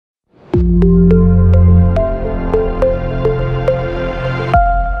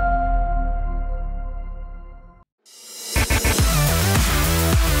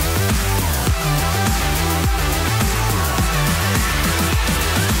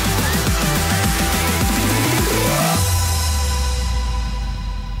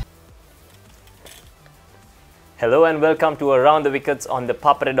Hello and welcome to Around the Wickets on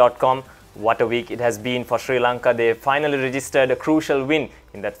ThePapare.com. What a week it has been for Sri Lanka. They finally registered a crucial win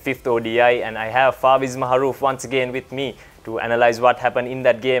in that 5th ODI, and I have Farveez Maharoof once again with me to analyse what happened in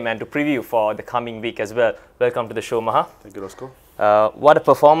that game and to preview for the coming week as well. Welcome to the show, Maha. Thank you, Roscoe. What a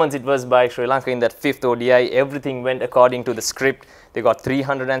performance it was by Sri Lanka in that 5th ODI. Everything went according to the script. They got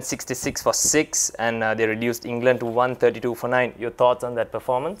 366 for 6 and they reduced England to 132 for 9. Your thoughts on that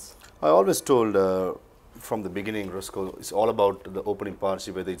performance? I always told from the beginning, Roscoe, it's all about the opening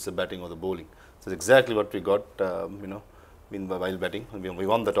partnership, whether it's the batting or the bowling. So it's exactly what we got, while batting. We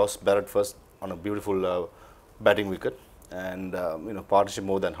won the toss, batted first on a beautiful batting wicket, and partnership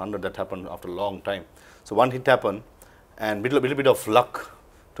more than 100. That happened after a long time. So one hit happened, and little bit of luck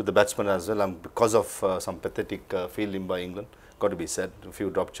to the batsman as well, because of some pathetic fielding by England. Got to be said, a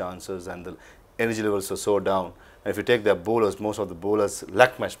few drop chances, and the energy levels were so down. And if you take their bowlers, most of the bowlers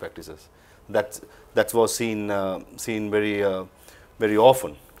lack match practices. That was seen very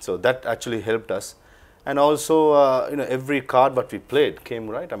often. So that actually helped us. And also, every card that we played came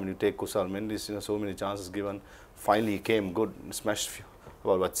right. I mean, you take Kusal Mendis, so many chances given. Finally, he came good, smashed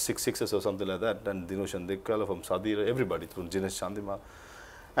about 6 sixes or something like that. And Dinesh Chandikwala from Sadira, everybody through Jinesh Chandima.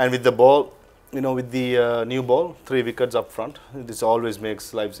 And with the ball, with the new ball, 3 wickets up front, this always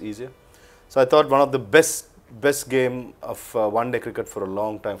makes lives easier. So I thought one of the best game of one-day cricket for a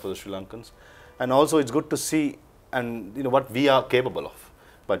long time for the Sri Lankans. And also it's good to see what we are capable of.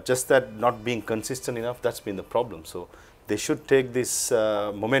 But just that not being consistent enough, that's been the problem. So they should take this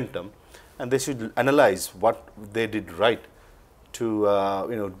momentum and they should analyze what they did right to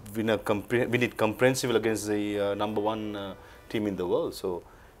win it comprehensively against the #1 team in the world. So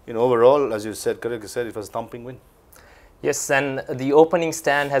overall, as you said, correctly said, it was a thumping win. Yes, and the opening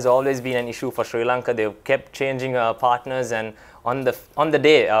stand has always been an issue for Sri Lanka. They've kept changing partners, and on the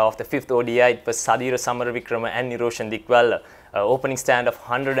day of the 5th ODI, it was Sadira Samaravikrama and Niroshan Dickwella. Opening stand of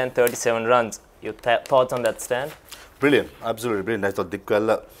 137 runs. Your thoughts on that stand? Brilliant, absolutely brilliant. I thought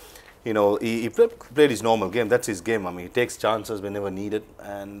Dickwella, he played his normal game. That's his game. I mean, he takes chances whenever needed,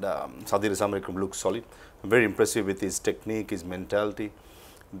 and Sadira Samaravikrama looks solid. Very impressive with his technique, his mentality.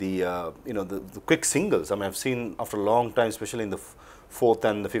 The quick singles. I mean, I've seen after a long time, especially in the 4th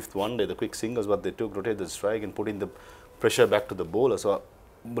and the 5th one day, the quick singles what they took, rotate the strike and put in the pressure back to the bowler. So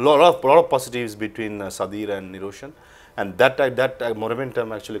a lot of positives between Sadira and Niroshan, and that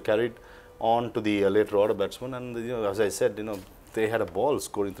momentum actually carried on to the later order batsmen. And as I said, they had a ball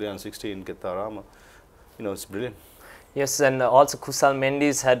scoring 360 in Ketarama. It's brilliant. Yes, and also Kusal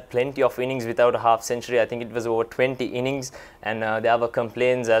Mendis had plenty of innings without a half century. I think it was over 20 innings, and there were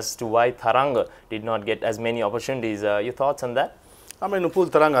complaints as to why Tharanga did not get as many opportunities. Your thoughts on that? I mean, Upul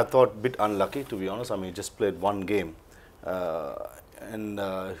Tharanga, I thought a bit unlucky, to be honest. I mean, he just played one game, and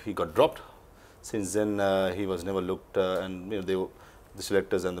he got dropped. Since then, he was never looked, and the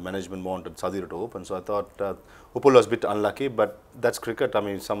selectors and the management wanted Sadira to open. So I thought Upul was a bit unlucky, but that's cricket. I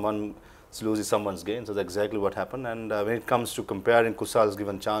mean, someone loses someone's gain, so that's exactly what happened. And when it comes to comparing Kusal's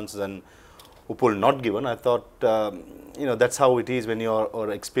given chances and Upul not given, I thought that's how it is when you're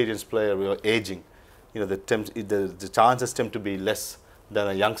an experienced player, you're aging. The chances tend to be less than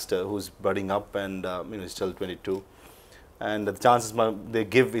a youngster who's budding up and he's still 22, and the chances they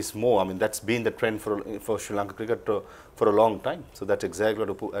give is more. I mean, that's been the trend for Sri Lanka cricket for a long time. So that's exactly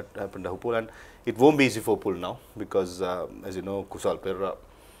what happened to Upul, and it won't be easy for Upul now because as you know, Kusal Perera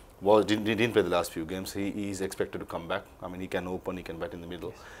didn't play the last few games. He is expected to come back. I mean, he can open, he can bat in the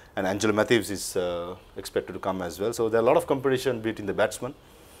middle. And Angelo Matthews is expected to come as well. So there are a lot of competition between the batsmen.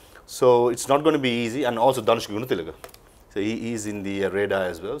 So it's not going to be easy. And also Dhanush Gunatilaga. So he is in the radar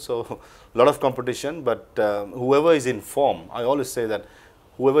as well. So a lot of competition, but whoever is in form, I always say that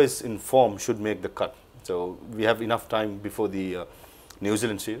whoever is in form should make the cut. So we have enough time before the New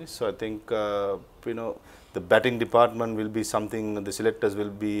Zealand series. So I think, the batting department will be something, the selectors will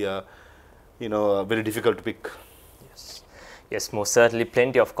be, very difficult to pick. Yes, most certainly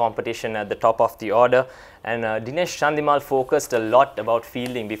plenty of competition at the top of the order. And Dinesh Chandimal focused a lot about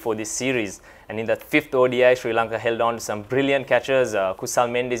fielding before this series. And in that 5th ODI, Sri Lanka held on to some brilliant catches. Kusal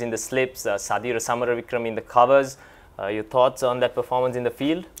Mendis in the slips, Sadira Samaravikrama in the covers. Your thoughts on that performance in the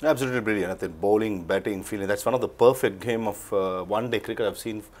field? Absolutely brilliant. I think bowling, batting, fielding, that's one of the perfect game of one-day cricket I've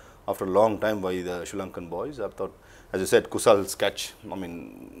seen after a long time by the Sri Lankan boys. I thought, as you said, Kusal's catch, I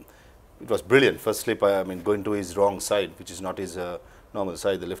mean, it was brilliant. First slip, going to his wrong side, which is not his normal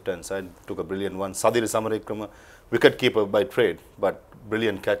side, the left-hand side, took a brilliant one. Sadira Samaravikrama, wicket-keeper by trade, but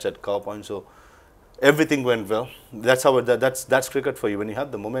brilliant catch at cow point. So everything went well. That's how that's cricket for you. When you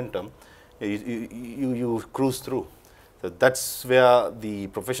have the momentum, you cruise through. So that's where the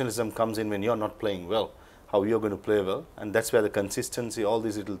professionalism comes in when you're not playing well. how you're going to play well, and that's where the consistency, all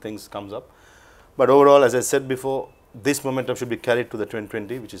these little things comes up. But overall, as I said before, this momentum should be carried to the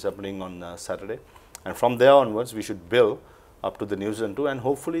 2020, which is happening on Saturday, and from there onwards, we should build up to the New Zealand tour, and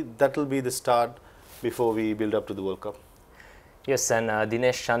hopefully that will be the start before we build up to the World Cup. Yes, and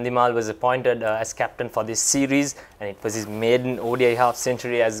Dinesh Chandimal was appointed as captain for this series, and it was his maiden ODI half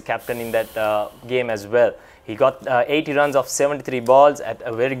century as captain in that game as well. He got 80 runs off 73 balls at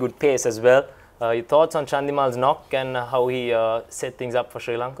a very good pace as well. Your thoughts on Chandimal's knock and how he set things up for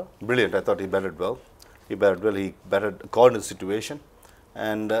Sri Lanka? Brilliant. I thought he batted well. He batted according to the situation.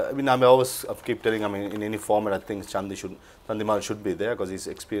 And I mean, I always keep telling, I mean, in any format, I think Chandimal should be there because he's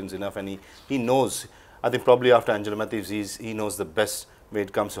experienced enough, and he knows. I think probably after Angelo Matthews, he knows the best when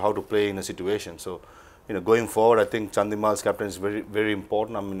it comes to how to play in a situation. So, you know, going forward, I think Chandimal's captain is very, very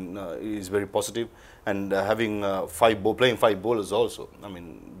important. I mean, he's very positive, and having playing 5 bowlers also. I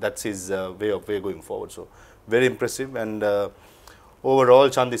mean, that's his way going forward. So, very impressive, and overall,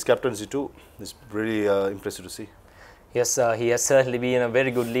 Chandi's captaincy too is really impressive to see. Yes, he has certainly been a very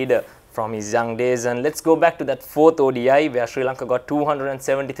good leader from his young days. And let's go back to that 4th ODI where Sri Lanka got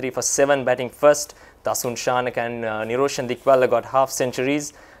 273 for 7 batting first. Dasun Shanaka and Niroshan Dickwalla got half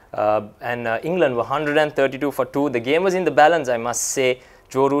centuries, and England were 132 for 2. The game was in the balance, I must say.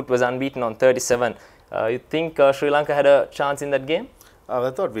 Joe Root was unbeaten on 37. You think Sri Lanka had a chance in that game?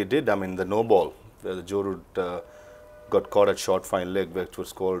 I thought we did. I mean, the no ball, where the Joe Root got caught at short fine leg, which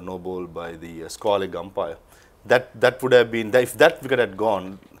was called no ball by the score leg umpire. That would have been, if that wicket had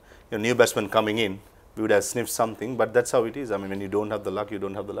gone, you know, new batsman coming in, we would have sniffed something, but that's how it is. I mean, when you don't have the luck, you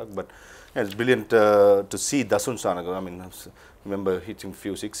don't have the luck. But yeah, it's brilliant to see Dasun Shanaka. I mean, I remember hitting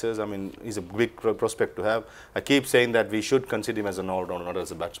few sixes. I mean, he's a big prospect to have. I keep saying that we should consider him as an all-rounder, not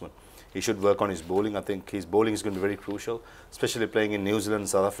as a batsman. He should work on his bowling. I think his bowling is going to be very crucial, especially playing in New Zealand,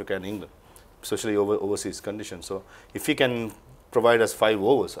 South Africa and England, especially overseas conditions. So if he can provide us 5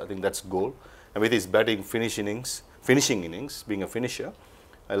 overs, I think that's goal. And with his batting finishing innings, being a finisher,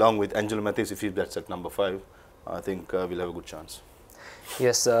 along with Angelo Matthews, if he bats at number 5, I think we'll have a good chance.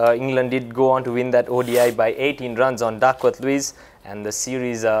 Yes, England did go on to win that ODI by 18 runs on Duckworth Lewis, and the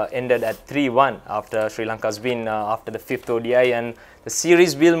series ended at 3-1 after Sri Lanka's win after the 5th ODI, and the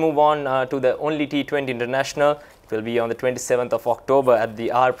series will move on to the only T20 international. It will be on the 27th of October at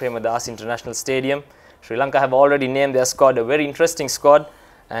the R. Premadasa International Stadium. Sri Lanka have already named their squad, a very interesting squad,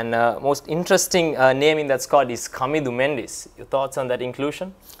 and most interesting name in that squad is Kamidu Mendis. Your thoughts on that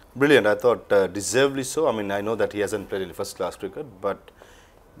inclusion? Brilliant. I thought deservedly so. I mean, I know that he hasn't played in first-class cricket, but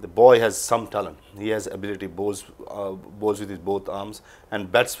the boy has some talent. He has ability, bowls with his both arms,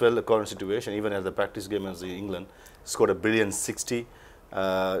 and bats well according to situation. Even as the practice game as England, scored a brilliant 60, you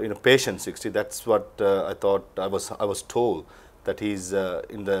know, patient 60. That's what I thought. I was told that he's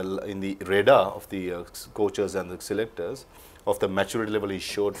in the radar of the coaches and the selectors of the maturity level he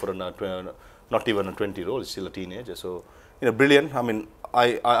showed for not even a 20 role. He's still a teenager. So, you know, brilliant. I mean,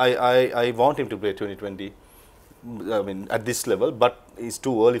 I want him to play 2020. I mean, at this level, but it's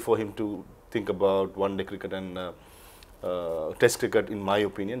too early for him to think about one-day cricket and test cricket, in my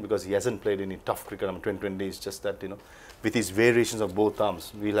opinion, because he hasn't played any tough cricket. I mean, 2020 is just that, you know, with his variations of both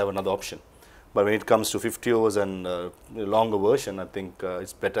arms, we'll have another option. But when it comes to 50 overs and longer version, I think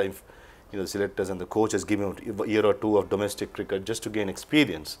it's better if, you know, the selectors and the coaches give him a year or 2 of domestic cricket just to gain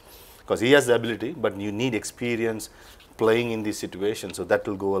experience, because he has the ability, but you need experience playing in these situations, so that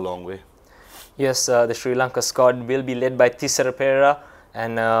will go a long way. Yes, the Sri Lanka squad will be led by Thisara Perera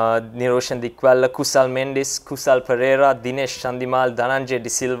and Niroshan Dickwalla, Kusal Mendis, Kusal Pereira, Dinesh Chandimal, Dhananjay De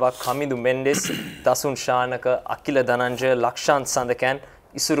Silva, Kamidu Mendis, Dasun Shanaka, Akila Dhananjay, Lakshant Sandakan,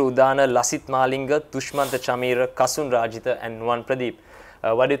 Isuru Udana, Lasith Malinga, Dushmantha Chamira, Kasun Rajitha and Nuwan Pradeep.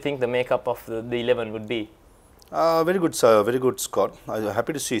 What do you think the makeup of the 11 would be? Very good, sir. Very good squad. I'm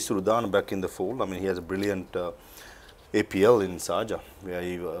happy to see Isuru Udana back in the fold. I mean, he has a brilliant APL in Sharjah, where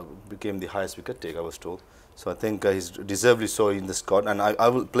he became the highest wicket taker, I was told. So I think he's deservedly so in the squad, and I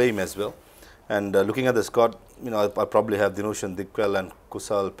will play him as well. And looking at the squad, you know, I'll probably have Dinoshan Dickwalla and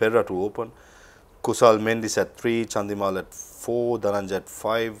Kusal Pereira to open. Kusal Mendis at 3, Chandimal at 4, Dhananjay at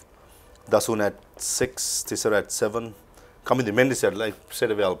 5, Dasun at 6, Thisara at 7. Kamidu Mendis at, like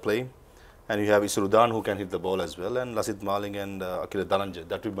straight away I'll play. And you have Isuru Udana who can hit the ball as well, and Lasith Maling and Akila Dhananjay.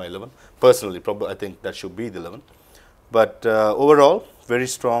 That would be my 11. Personally, probably I think that should be the 11. But overall, very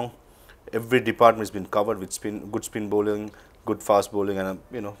strong. Every department has been covered with good spin bowling, good fast bowling, and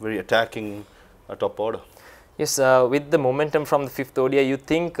you know, very attacking top order. Yes, with the momentum from the 5th ODI, you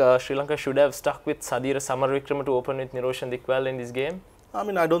think Sri Lanka should have stuck with Sadira Samaravikrama to open with Niroshan Dickwalla in this game? I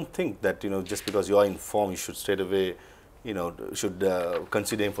mean, I don't think that, you know, just because you are in form, you should straight away, you know, should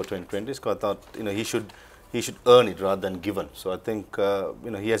consider him for 2020s. Because I thought, you know, he should he should earn it rather than given. So I think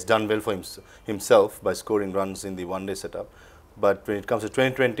he has done well for himself by scoring runs in the one-day setup. But when it comes to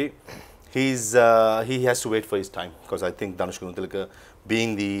 2020, he has to wait for his time, because I think Dhanush Gunatilaka,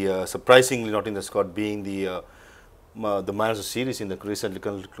 being the surprisingly not in the squad, being the man of the series in the recently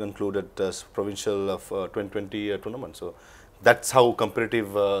concluded provincial of 2020 tournament. So that's how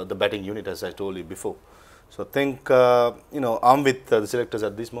competitive the batting unit, as I told you before. So I think I'm with the selectors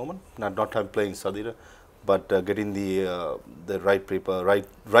at this moment, not playing Sadira, but getting the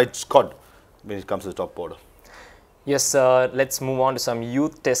right squad when it comes to the top order. Yes, let's move on to some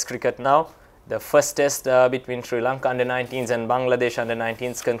youth test cricket now. The first test between Sri Lanka under-19s and Bangladesh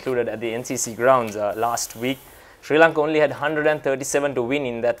under-19s concluded at the NCC grounds last week. Sri Lanka only had 137 to win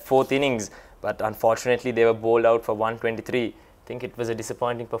in that fourth innings, but unfortunately they were bowled out for 123. Think it was a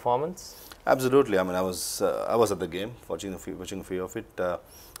disappointing performance? Absolutely. I mean, I was at the game, watching a few of it.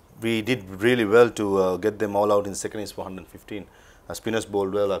 We did really well to get them all out in the second innings for 115. Our spinners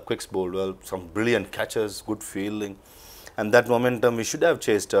bowled well, our quicks bowled well, some brilliant catches, good fielding. And that momentum, we should have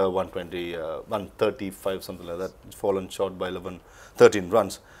chased 120, 135, something like that. It's fallen short by 13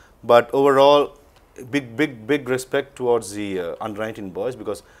 runs. But overall, big respect towards the under-19 boys,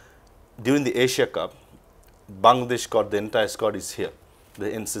 because during the Asia Cup, Bangladesh squad, the entire squad is here.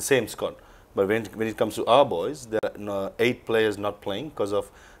 It's the same squad. But when it comes to our boys, there are 8 players not playing because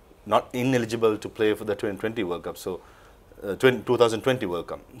of not ineligible to play for the 2020 World Cup. So 2020 World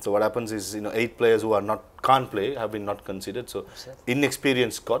Cup. So what happens is, 8 players who can't play have been not considered. So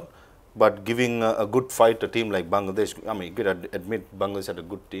inexperienced squad, but giving a good fight to a team like Bangladesh. I mean, you could admit Bangladesh had a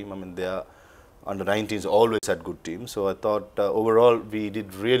good team. I mean, they are under-19s always had good teams. So I thought overall we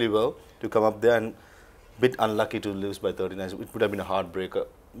did really well to come up there, and bit unlucky to lose by 39. It would have been a heartbreaker,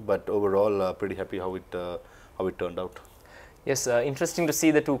 but overall pretty happy how it turned out. Yes, interesting to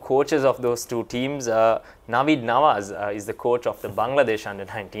see the two coaches of those two teams. Naveed Nawaz is the coach of the Bangladesh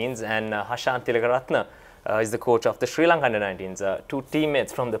under-19s, and Hashan Tilakaratne is the coach of the Sri Lanka under-19s. Two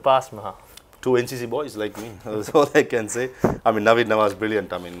teammates from the past, Maha. Two NCC boys like me, that's all I can say. I mean, Naveed Nawaz is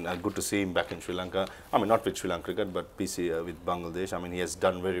brilliant. I mean, good to see him back in Sri Lanka. I mean, not with Sri Lanka cricket, but PC with Bangladesh. I mean, he has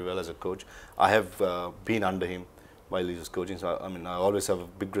done very well as a coach. I have been under him while he was coaching. So, I mean, I always have a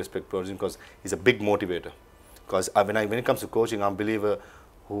big respect for him, because he's a big motivator. Because when it comes to coaching, I believe a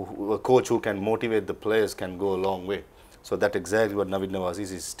coach who can motivate the players can go a long way. So that's exactly what Naveed Nawaz is.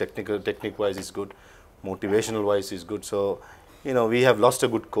 He's technique-wise he's good, motivational-wise he's good. So, we have lost a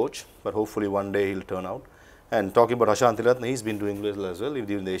good coach, but hopefully one day he'll turn out. And talking about Hashan Tilakaratne, he's been doing well as well.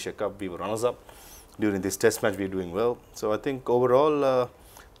 During the Asia Cup, we were runners-up. During this test match, we're doing well. So I think overall,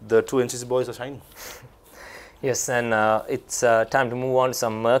 the two NCC boys are shining. Yes, and it's time to move on to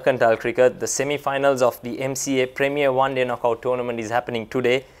some mercantile cricket. The semi-finals of the MCA Premier One Day Knockout Tournament is happening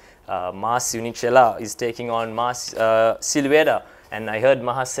today. Mas Unicella is taking on Mas Silvera. And I heard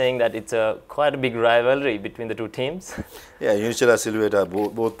Maha saying that it's quite a big rivalry between the two teams. Yeah, Unicella Silvera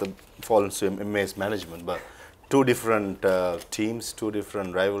both fall into MA's management, but two different teams, two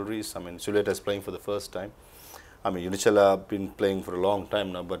different rivalries. I mean, Silvera is playing for the first time. I mean, Unicella have been playing for a long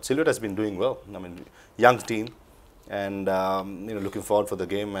time now, but Silvera has been doing well. I mean, young team, and looking forward for the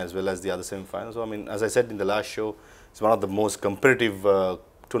game as well as the other semi-finals. So, I mean, as I said in the last show, it's one of the most competitive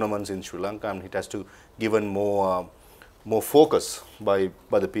tournaments in Sri Lanka, and it has to given more focus by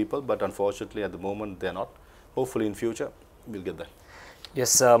the people, but unfortunately at the moment they are not. Hopefully in future we'll get that.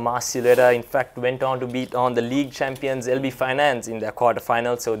 Yes, Mas Silvera in fact went on to beat on the league champions LB Finance in their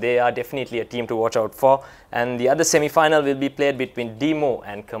quarterfinal, so they are definitely a team to watch out for. And the other semi-final will be played between Demo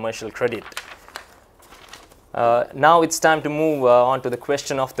and Commercial Credit. Now it's time to move on to the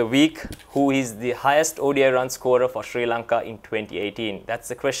question of the week. Who is the highest ODI run scorer for Sri Lanka in 2018? That's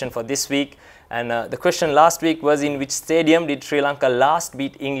the question for this week. And the question last week was, in which stadium did Sri Lanka last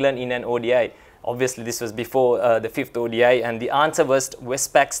beat England in an ODI? Obviously, this was before the 5th ODI, and the answer was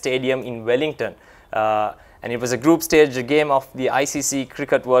Westpac Stadium in Wellington. And it was a group stage game of the ICC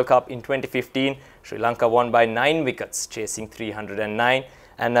Cricket World Cup in 2015. Sri Lanka won by 9 wickets, chasing 309.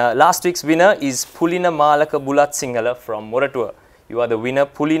 And last week's winner is Pulina Malaka Bulat Sinhala from Moratuwa. You are the winner,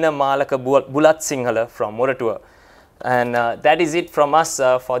 Pulina Malaka Bulat Sinhala from Moratuwa. And that is it from us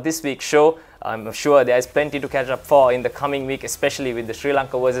for this week's show. I'm sure there is plenty to catch up for in the coming week, especially with the Sri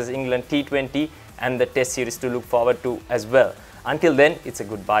Lanka versus England T20 and the Test series to look forward to as well. Until then, it's a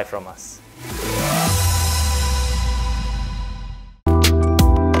goodbye from us.